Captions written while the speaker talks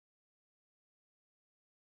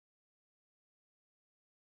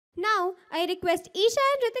Now, I request Isha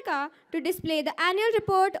and Ritika to display the annual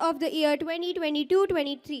report of the year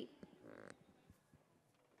 2022-23.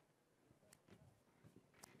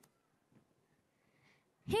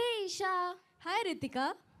 Hey Isha, Hi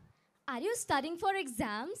Ritika. are you studying for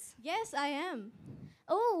exams? Yes, I am.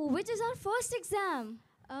 Oh, which is our first exam?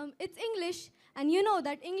 It's English, and you know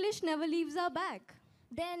that English never leaves our back.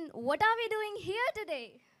 Then what are we doing here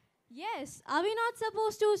today? Yes, are we not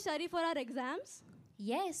supposed to study for our exams?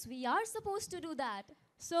 Yes, we are supposed to do that.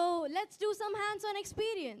 So let's do some hands-on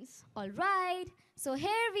experience. Alright, so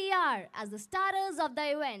here we are as the starters of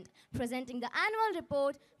the event, presenting the annual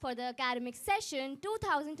report for the academic session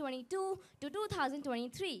 2022 to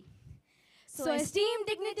 2023. So esteemed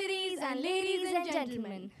dignitaries and ladies and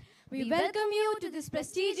gentlemen, We welcome you to this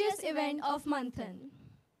prestigious event of Manthan.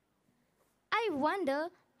 I wonder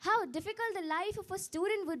how difficult the life of a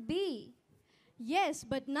student would be. Yes,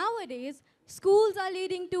 but nowadays, schools are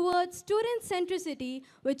leading towards student centricity,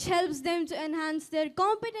 which helps them to enhance their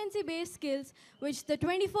competency-based skills, which the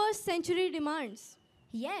 21st century demands.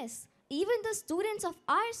 Yes, even the students of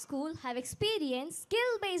our school have experienced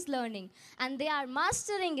skill-based learning and they are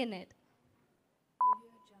mastering in it.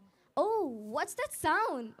 Oh, what's that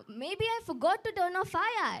sound? Maybe I forgot to turn off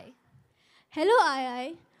II. Hello,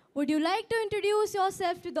 II. Would you like to introduce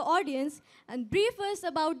yourself to the audience and brief us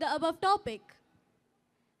about the above topic?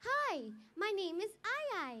 Hi, my name is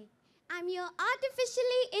Ai. I'm your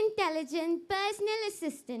artificially intelligent personal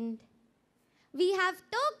assistant. We have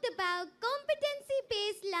talked about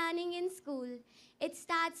competency-based learning in school. It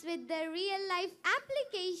starts with the real-life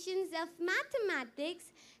applications of mathematics,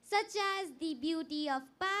 such as the beauty of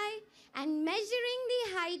pi and measuring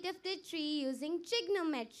the height of the tree using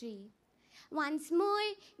trigonometry. Once more,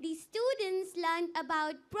 the students learned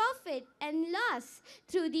about profit and loss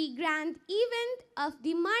through the grand event of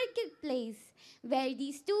the marketplace, where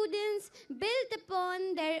the students built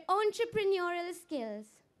upon their entrepreneurial skills.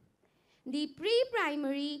 The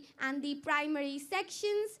pre-primary and the primary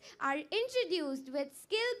sections are introduced with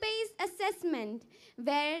skill-based assessment,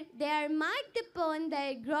 where they are marked upon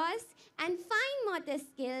their gross and fine motor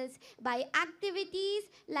skills by activities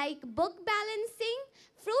like book balancing,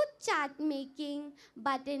 fruit chart making,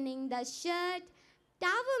 buttoning the shirt,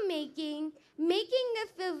 tower making, making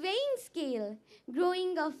of a weighing scale,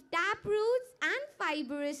 growing of tap roots and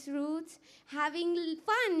fibrous roots, having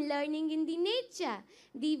fun learning in the nature,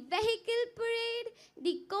 the vehicle parade,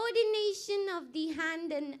 the coordination of the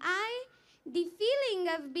hand and eye, the feeling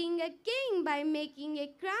of being a king by making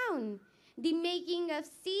a crown, the making of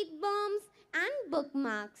seed bombs and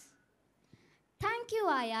bookmarks. Thank you,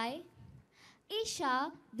 II.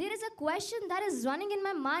 Isha, there is a question that is running in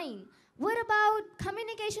my mind. What about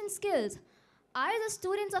communication skills? Are the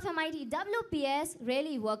students of MIT WPS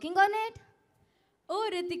really working on it? Oh,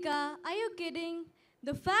 Ritika, are you kidding?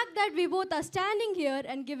 The fact that we both are standing here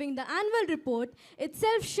and giving the annual report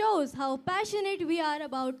itself shows how passionate we are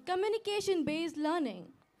about communication-based learning.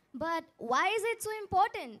 But why is it so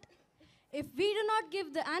important? If we do not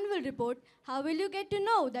give the annual report, how will you get to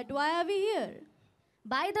know that why are we here?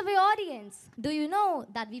 By the way, audience, do you know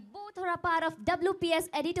that we both are a part of WPS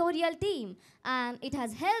editorial team and it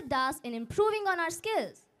has helped us in improving on our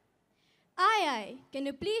skills? Aye, can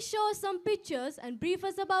you please show us some pictures and brief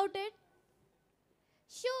us about it?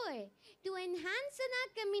 Sure. To enhance on our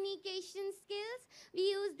communication skills, we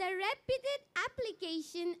use the repeated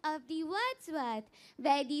application of the Wordsworth,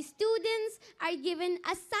 where the students are given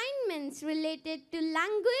assignments related to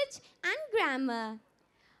language and grammar.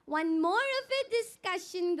 One more of a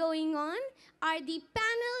discussion going on are the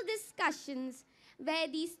panel discussions, where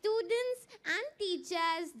the students and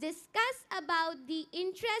teachers discuss about the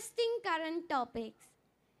interesting current topics.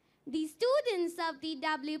 The students of the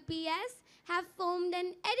WPS have formed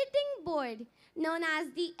an editing board known as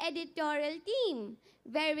the editorial team,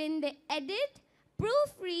 wherein they edit,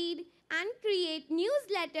 proofread, and create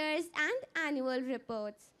newsletters and annual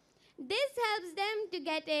reports. This helps them to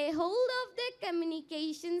get a hold of their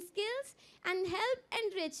communication skills and help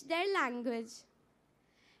enrich their language.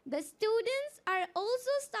 The students are also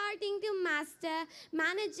starting to master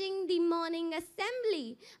managing the morning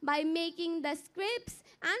assembly by making the scripts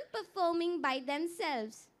and performing by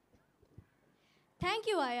themselves. Thank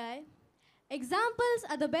you, II. Examples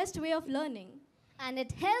are the best way of learning. And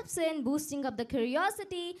it helps in boosting up the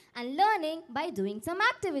curiosity and learning by doing some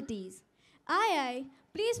activities. II,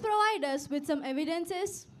 please provide us with some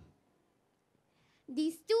evidences.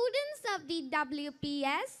 The students of the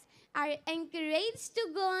WPS are encouraged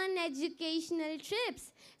to go on educational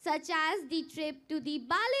trips, such as the trip to the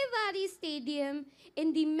Balewadi Stadium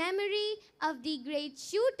in the memory of the great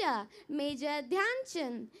shooter, Major Dhyan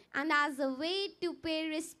Chand, and as a way to pay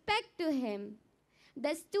respect to him.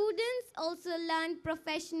 The students also learned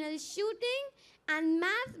professional shooting and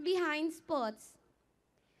math behind sports.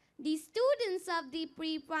 The students of the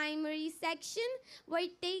pre-primary section were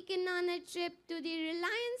taken on a trip to the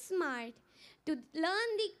Reliance Mart to learn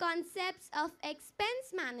the concepts of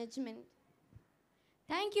expense management.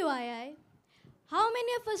 Thank you, II. How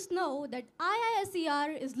many of us know that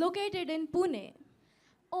IISER is located in Pune?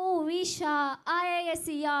 Oh, Isha,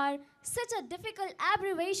 IISER, such a difficult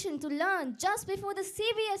abbreviation to learn just before the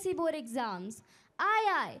CBSE board exams.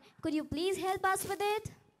 Could you please help us with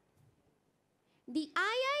it? The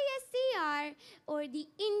IISER, or the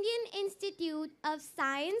Indian Institute of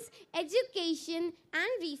Science, Education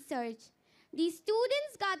and Research. The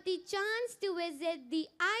students got the chance to visit the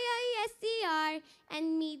IISER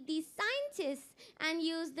and meet the scientists and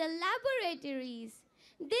use the laboratories.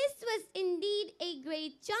 This was indeed a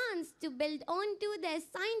great chance to build onto their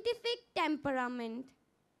scientific temperament.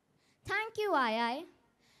 Thank you, II.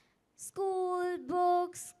 School,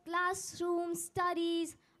 books, classrooms,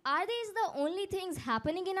 studies, are these the only things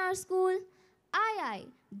happening in our school?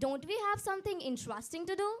 Don't we have something interesting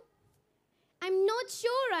to do? I'm not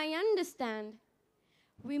sure I understand.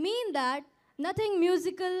 We mean that nothing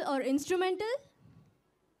musical or instrumental?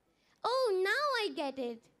 Oh, now I get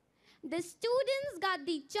it. The students got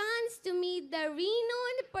the chance to meet the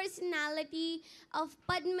renowned personality of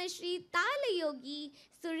Padma Shri Tala Yogi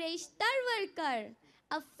Suresh Tarwarkar,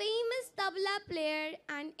 a famous tabla player,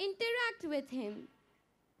 and interact with him.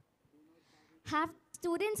 Have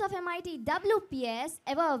students of MIT WPS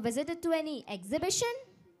ever visited to any exhibition?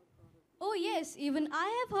 Oh yes, even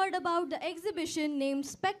I have heard about the exhibition named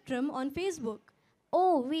Spectrum on Facebook.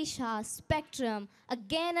 Oh, Visha, spectrum.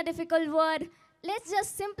 Again a difficult word. Let's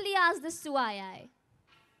just simply ask this to II.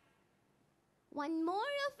 One more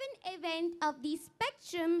of an event of the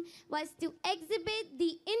Spectrum was to exhibit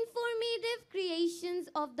the informative creations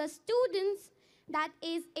of the students, that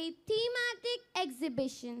is a thematic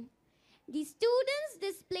exhibition. The students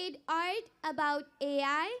displayed art about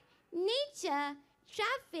AI, nature,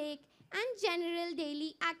 traffic, and general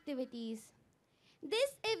daily activities.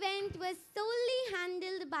 This event was solely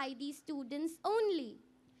handled by the students only,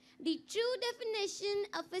 the true definition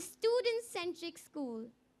of a student-centric school.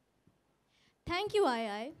 Thank you,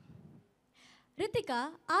 II. Ritika,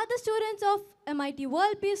 are the students of MIT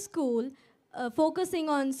World Peace School focusing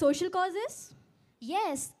on social causes?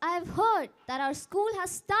 Yes, I've heard that our school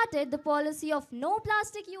has started the policy of no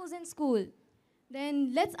plastic use in school.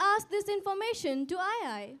 Then let's ask this information to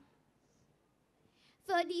II.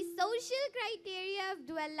 For the social criteria of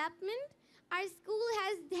development, our school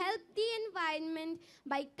has helped the environment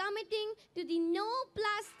by committing to the no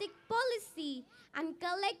plastic policy and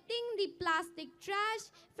collecting the plastic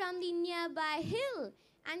trash from the nearby hill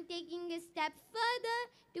and taking a step further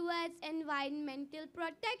towards environmental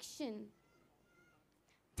protection.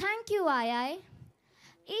 Thank you, II.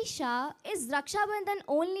 Isha, is Raksha Bandhan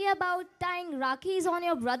only about tying Rakis on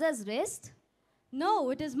your brother's wrist? No,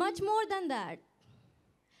 it is much more than that.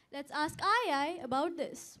 Let's ask II about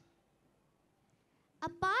this.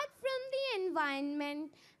 Apart from the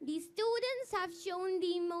environment, the students have shown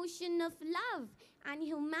the emotion of love and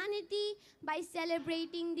humanity by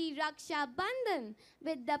celebrating the Raksha Bandhan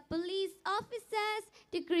with the police officers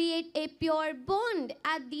to create a pure bond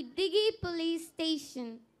at the Diggi police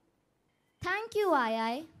station. Thank you,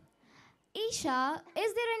 II. Isha,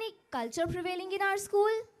 is there any culture prevailing in our school?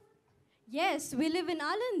 Yes, we live in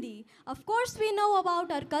Alandi. Of course we know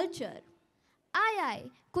about our culture.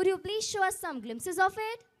 Could you please show us some glimpses of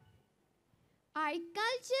it? Our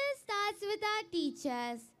culture starts with our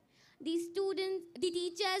teachers. The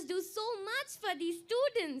teachers do so much for the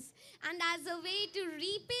students, and as a way to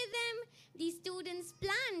repay them, the students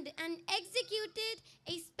planned and executed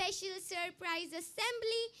a special surprise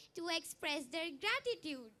assembly to express their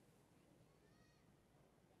gratitude.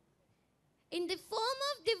 In the form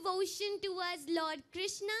of devotion towards Lord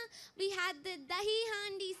Krishna, we had the Dahi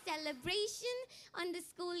Handi celebration on the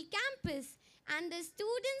school campus, and the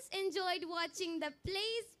students enjoyed watching the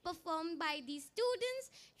plays performed by the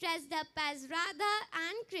students dressed up as Radha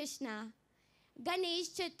and Krishna. Ganesh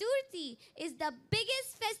Chaturthi is the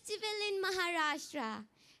biggest festival in Maharashtra.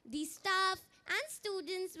 The staff and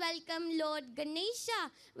students welcome Lord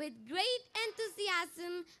Ganesha with great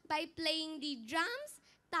enthusiasm by playing the drums,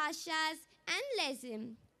 tashas, and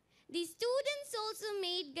lezim. The students also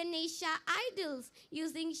made Ganesha idols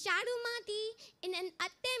using Sharumati in an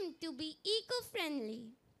attempt to be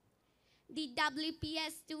eco-friendly. The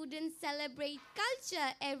WPS students celebrate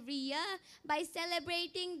culture every year by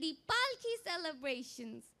celebrating the Palki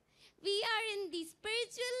celebrations. We are in the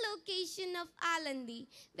spiritual location of Alandi,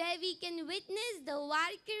 where we can witness the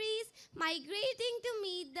Varkaris migrating to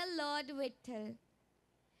meet the Lord Vittal.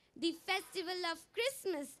 The festival of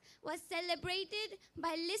Christmas was celebrated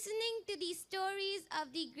by listening to the stories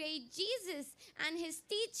of the great Jesus and his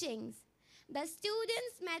teachings. The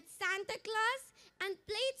students met Santa Claus and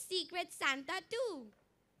played Secret Santa too.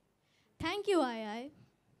 Thank you, Ai.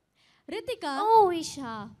 Ritika, Oh,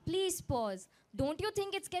 Isha, please pause. Don't you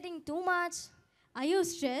think it's getting too much? are you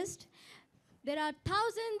stressed? There are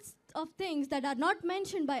thousands of things that are not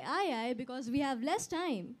mentioned by Ai because we have less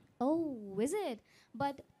time. Oh, is it?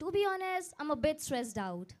 But to be honest, I'm a bit stressed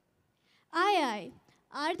out. Ai,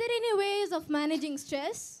 are there any ways of managing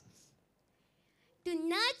stress? To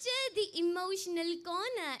nurture the emotional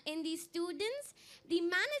corner in the students, the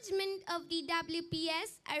management of the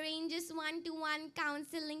WPS arranges one-to-one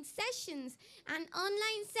counseling sessions and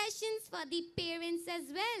online sessions for the parents as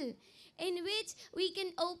well, in which we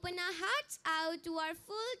can open our hearts out to our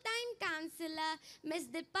full-time counselor, Ms.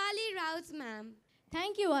 Dipali Raut ma'am.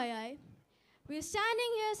 Thank you, Ai. We're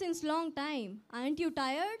standing here since long time. Aren't you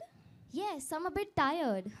tired? Yes, I'm a bit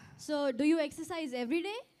tired. So, do you exercise every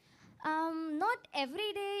day? Not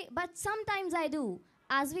every day, but sometimes I do.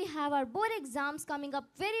 As we have our board exams coming up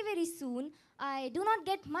very, very soon, I do not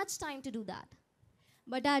get much time to do that.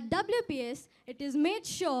 But at WPS, it is made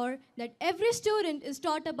sure that every student is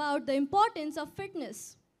taught about the importance of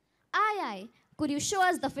fitness. Aye, could you show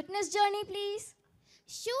us the fitness journey, please?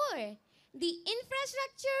 Sure. The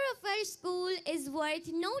infrastructure of our school is worth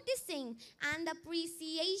noticing and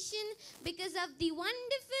appreciation because of the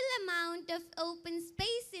wonderful amount of open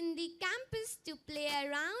space in the campus to play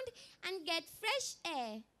around and get fresh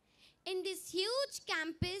air. In this huge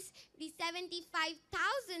campus, the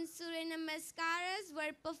 75,000 Surya Namaskaras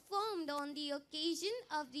were performed on the occasion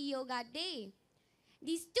of the Yoga Day.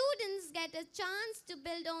 The students get a chance to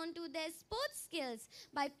build on to their sports skills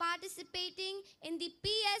by participating in the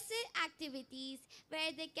PSA activities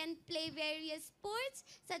where they can play various sports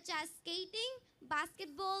such as skating,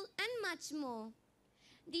 basketball and much more.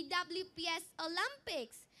 The WPS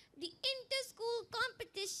Olympics, the inter-school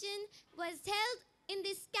competition was held in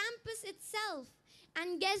this campus itself.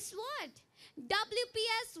 And guess what?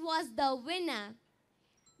 WPS was the winner.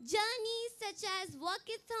 Journeys such as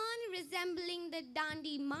walkathon resembling the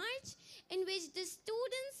Dandi March, in which the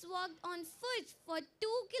students walked on foot for 2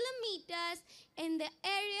 kilometers in the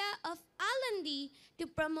area of Alandi to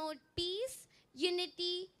promote peace,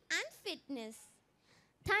 unity and fitness.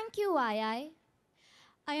 Thank you, Aye.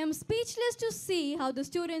 I am speechless to see how the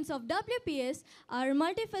students of WPS are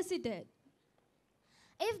multifaceted.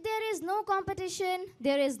 If there is no competition,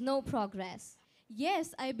 there is no progress.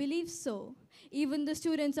 Yes, I believe so. Even the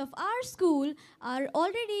students of our school are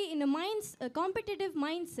already in a competitive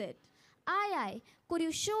mindset. Aye, could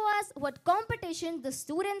you show us what competition the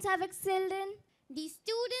students have excelled in? The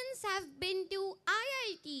students have been to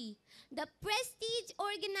IIT, the prestige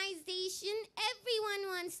organization everyone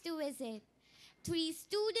wants to visit. 3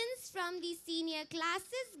 students from the senior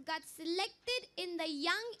classes got selected in the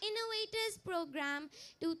Young Innovators Program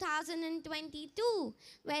 2022,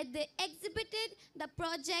 where they exhibited the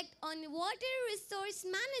project on water resource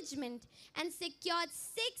management and secured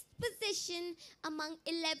 6th position among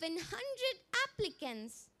 1,100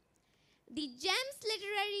 applicants. The GEMS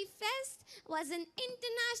Literary Fest was an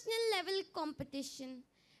international level competition.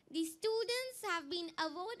 The students have been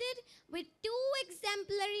awarded with 2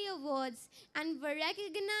 exemplary awards and were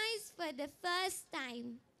recognized for the first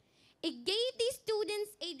time. It gave the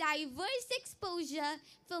students a diverse exposure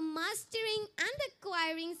for mastering and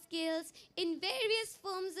acquiring skills in various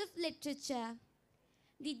forms of literature.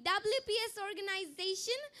 The WPS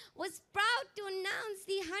organization was proud to announce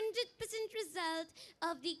the 100% result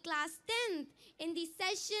of the class 10th in the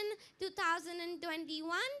session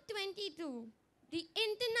 2021-22. The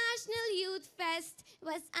International Youth Fest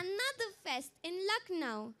was another fest in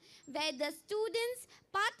Lucknow, where the students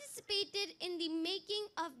participated in the making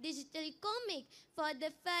of digital comic for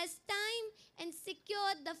the first time and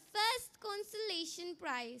secured the first consolation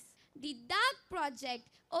prize. The Dark Project,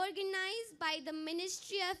 organized by the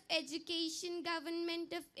Ministry of Education,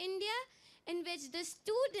 Government of India, in which the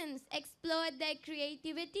students explored their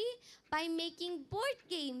creativity by making board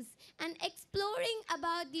games and exploring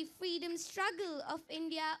about the freedom struggle of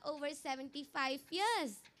India over 75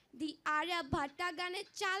 years. The Aryabhatta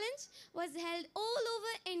Ganit Challenge was held all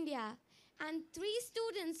over India, and 3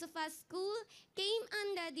 students of our school came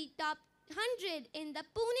under the top 100 in the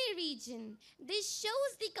Pune region. This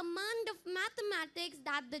shows the command of mathematics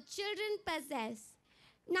that the children possess.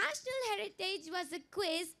 National Heritage was a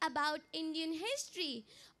quiz about Indian history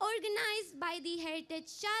organized by the Heritage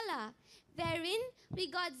Shala, wherein we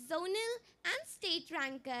got zonal and state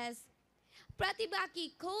rankers. Pratibha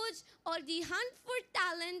Ki Khoj, or the Hunt for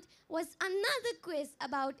Talent, was another quiz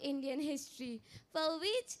about Indian history, for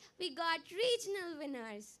which we got regional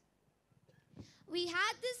winners. We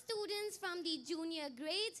had the students from the junior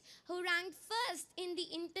grades who ranked first in the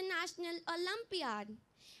International Olympiad.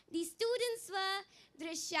 The students were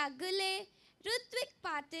Drishya Gule, Rutvik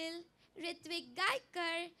Patil, Ritvik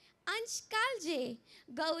Gaikar, Ansh Kalje,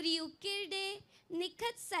 Gauri Ukirde,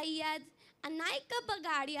 Nikhat Sayyad, Anaika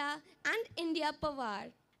Bagadia, and India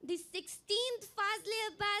Pawar. The 16th Fazle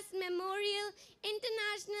Abbas Memorial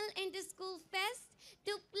International Inter-School Fest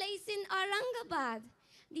took place in Aurangabad.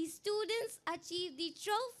 The students achieved the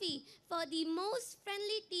trophy for the most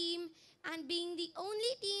friendly team and being the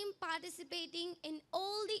only team participating in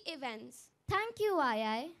all the events. Thank you,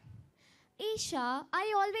 Ai. Isha,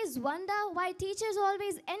 I always wonder why teachers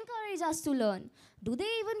always encourage us to learn. Do they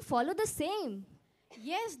even follow the same?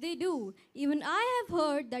 Yes, they do. Even I have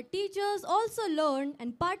heard that teachers also learn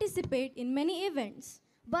and participate in many events.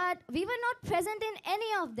 But we were not present in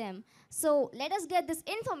any of them. So let us get this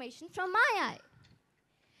information from Ai.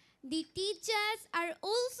 The teachers are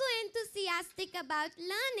also enthusiastic about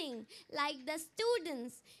learning, like the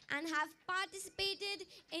students, and have participated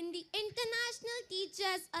in the International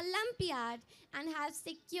Teachers Olympiad and have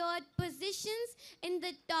secured positions in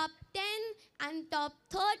the top 10 and top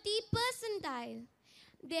 30 percentile.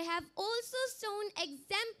 They have also shown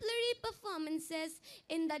exemplary performances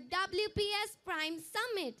in the WPS Prime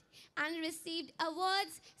Summit and received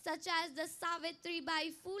awards such as the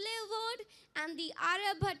Savitribai Phule Award and the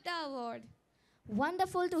Aryabhatta Award.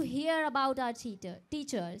 Wonderful to hear about our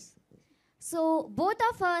teachers. So both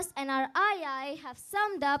of us and our II have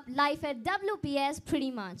summed up life at WPS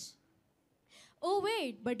pretty much. Oh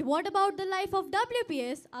wait, but what about the life of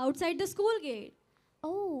WPS outside the school gate?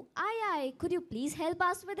 Oh, II, could you please help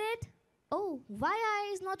us with it? Oh, why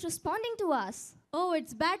I is not responding to us? Oh,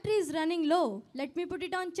 its battery is running low. Let me put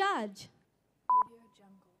it on charge.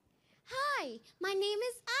 Hi, my name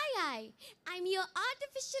is Ai. I'm your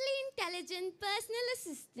artificially intelligent personal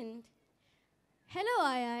assistant. Hello,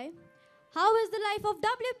 Ai. How is the life of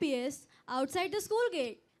WPS outside the school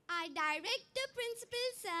gate? Our Director Principal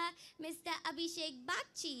Sir, Mr. Abhishek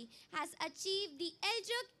Bakchi, has achieved the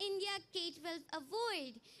Eldrock India K-12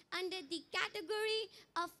 Award under the category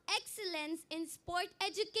of Excellence in Sport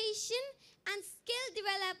Education and Skill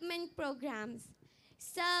Development Programs.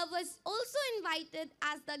 Sir was also invited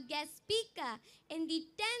as the guest speaker in the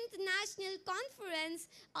 10th National Conference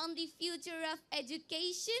on the Future of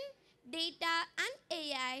Education, Data and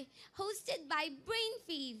AI hosted by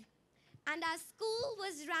Brainfield. And our school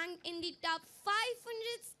was ranked in the top 500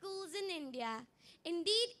 schools in India.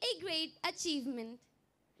 Indeed, a great achievement.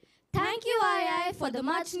 Thank you, II, for the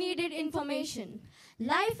much needed information.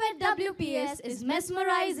 Life at WPS is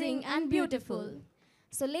mesmerizing and beautiful.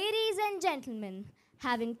 So, ladies and gentlemen,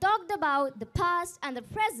 having talked about the past and the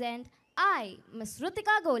present, I, Ms.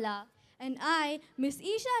 Rutika Gola, and I, Miss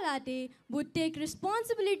Isha Latte, would take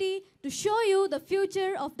responsibility to show you the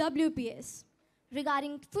future of WPS.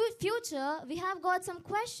 Regarding future, we have got some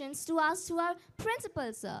questions to ask to our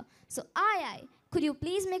principal, sir. So, II, could you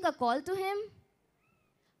please make a call to him?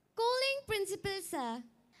 Calling Principal Sir.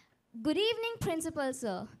 Good evening, Principal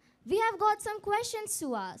Sir. We have got some questions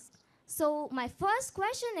to ask. So, my first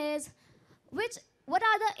question is, what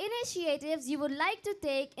are the initiatives you would like to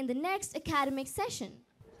take in the next academic session?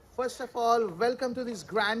 First of all, welcome to this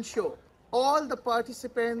grand show. All the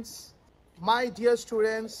participants, my dear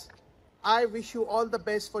students, I wish you all the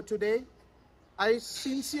best for today. I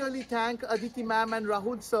sincerely thank Aditi ma'am and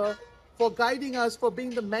Rahul sir for guiding us, for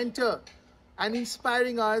being the mentor and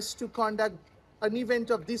inspiring us to conduct an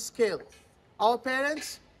event of this scale. Our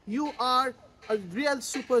parents, you are a real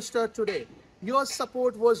superstar today. Your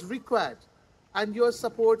support was required and your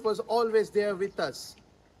support was always there with us.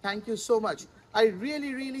 Thank you so much. I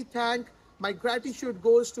really thank, my gratitude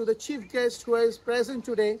goes to the chief guest who is present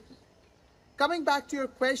today. Coming back to your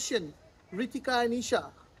question, Ritika and Isha,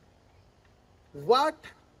 what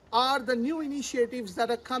are the new initiatives that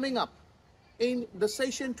are coming up in the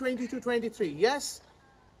session 22-23? Yes,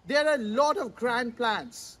 there are a lot of grand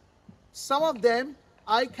plans. Some of them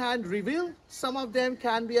I can reveal, some of them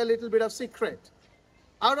can be a little bit of secret.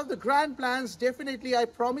 Out of the grand plans, definitely I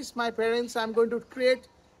promised my parents I'm going to create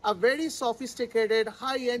a very sophisticated,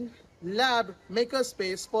 high-end lab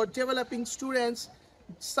makerspace for developing students'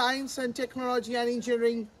 science and technology and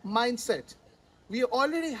engineering mindset. We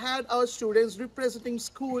already had our students representing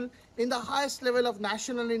school in the highest level of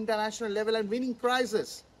national and international level and winning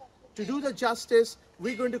prizes. To do the justice,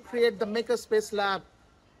 we're going to create the Makerspace Lab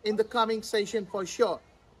in the coming session for sure.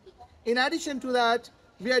 In addition to that,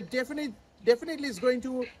 we are definitely is going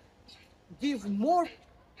to give more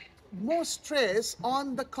stress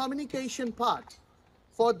on the communication part.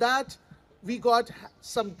 For that, we got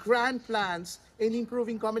some grand plans in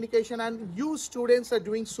improving communication, and you students are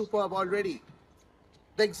doing superb already.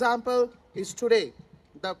 The example is today,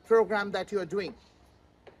 the program that you are doing.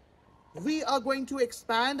 We are going to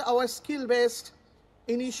expand our skill-based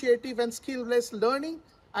initiative and skill-based learning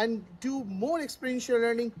and do more experiential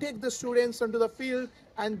learning, take the students onto the field,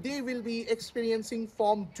 and they will be experiencing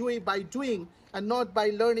from by doing and not by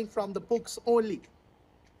learning from the books only.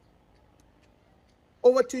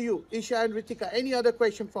 Over to you, Isha and Ritika. Any other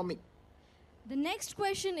question for me? The next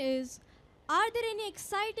question is, are there any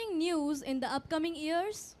exciting news in the upcoming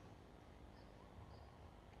years?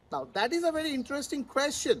 Now, that is a very interesting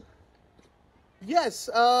question. Yes,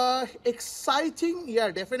 exciting.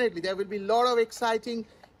 Yeah, definitely. There will be a lot of exciting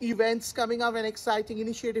events coming up and exciting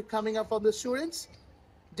initiative coming up from the students.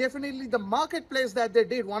 Definitely the marketplace that they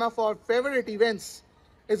did, one of our favorite events,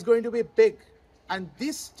 is going to be big. And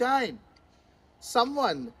this time,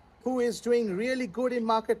 someone who is doing really good in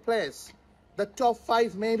marketplace, the top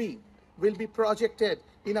 5 maybe, will be projected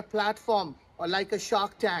in a platform or like a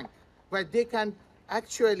Shark Tank, where they can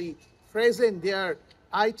actually present their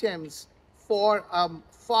items for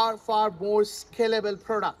far more scalable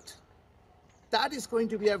product. That is going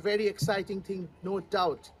to be a very exciting thing, no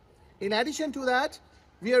doubt. In addition to that,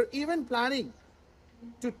 we are even planning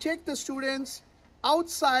to take the students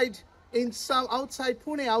outside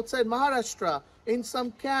Pune, outside Maharashtra, in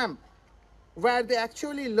some camp where they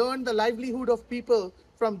actually learn the livelihood of people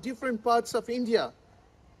from different parts of India.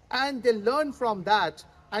 And they learn from that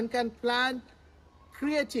and can plan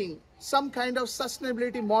creating some kind of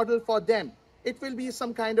sustainability model for them. It will be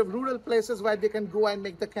some kind of rural places where they can go and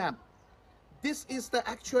make the camp. This is the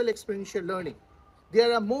actual experiential learning.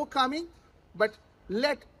 There are more coming, but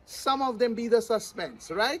let some of them be the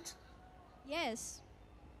suspense, right? Yes.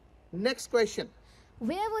 Next question.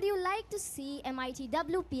 Where would you like to see MIT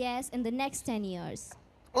WPS in the next 10 years?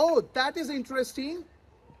 Oh, that is interesting.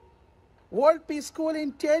 World Peace School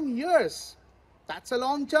in 10 years. That's a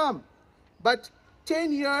long term. But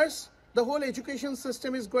 10 years, the whole education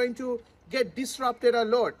system is going to get disrupted a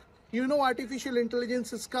lot. You know, artificial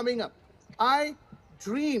intelligence is coming up. I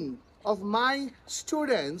dream of my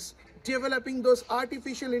students developing those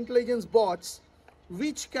artificial intelligence bots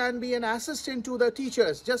which can be an assistant to the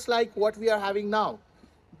teachers, just like what we are having now.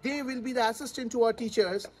 They will be the assistant to our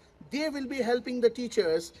teachers. They will be helping the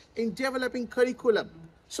teachers in developing curriculum.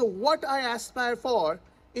 So what I aspire for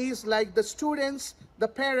is like the students, the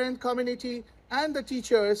parent community, and the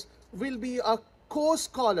teachers will be a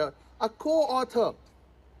co-scholar, a co-author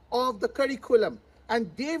of the curriculum, and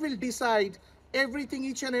they will decide everything,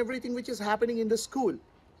 each and everything which is happening in the school.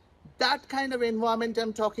 That kind of environment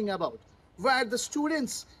I'm talking about, where the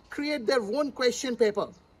students create their own question paper.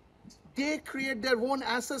 They create their own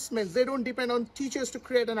assessments. They don't depend on teachers to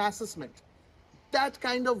create an assessment. That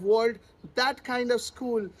kind of world, that kind of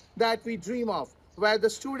school that we dream of, where the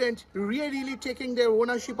student really taking their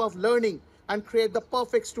ownership of learning and create the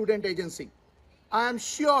perfect student agency. I am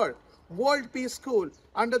sure World Peace School,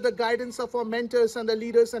 under the guidance of our mentors and the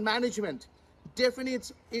leaders and management,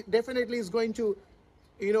 definitely is going to,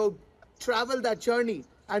 travel that journey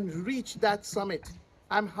and reach that summit.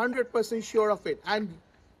 I'm 100% sure of it. And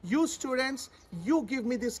you students, you give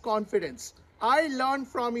me this confidence. I learn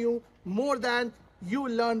from you more than you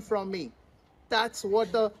learn from me. That's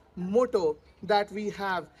what the motto that we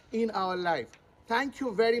have in our life. Thank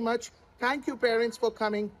you very much. Thank you, parents, for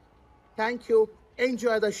coming. Thank you.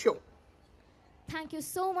 Enjoy the show. Thank you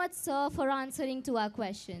so much, sir, for answering to our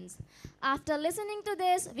questions. After listening to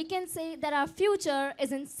this, we can say that our future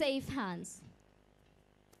is in safe hands.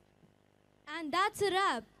 And that's a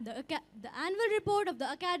wrap. The annual report of the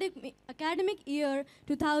academic year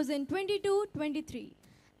 2022-23.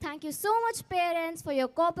 Thank you so much, parents, for your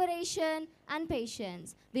cooperation and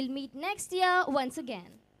patience. We'll meet next year once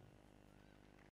again.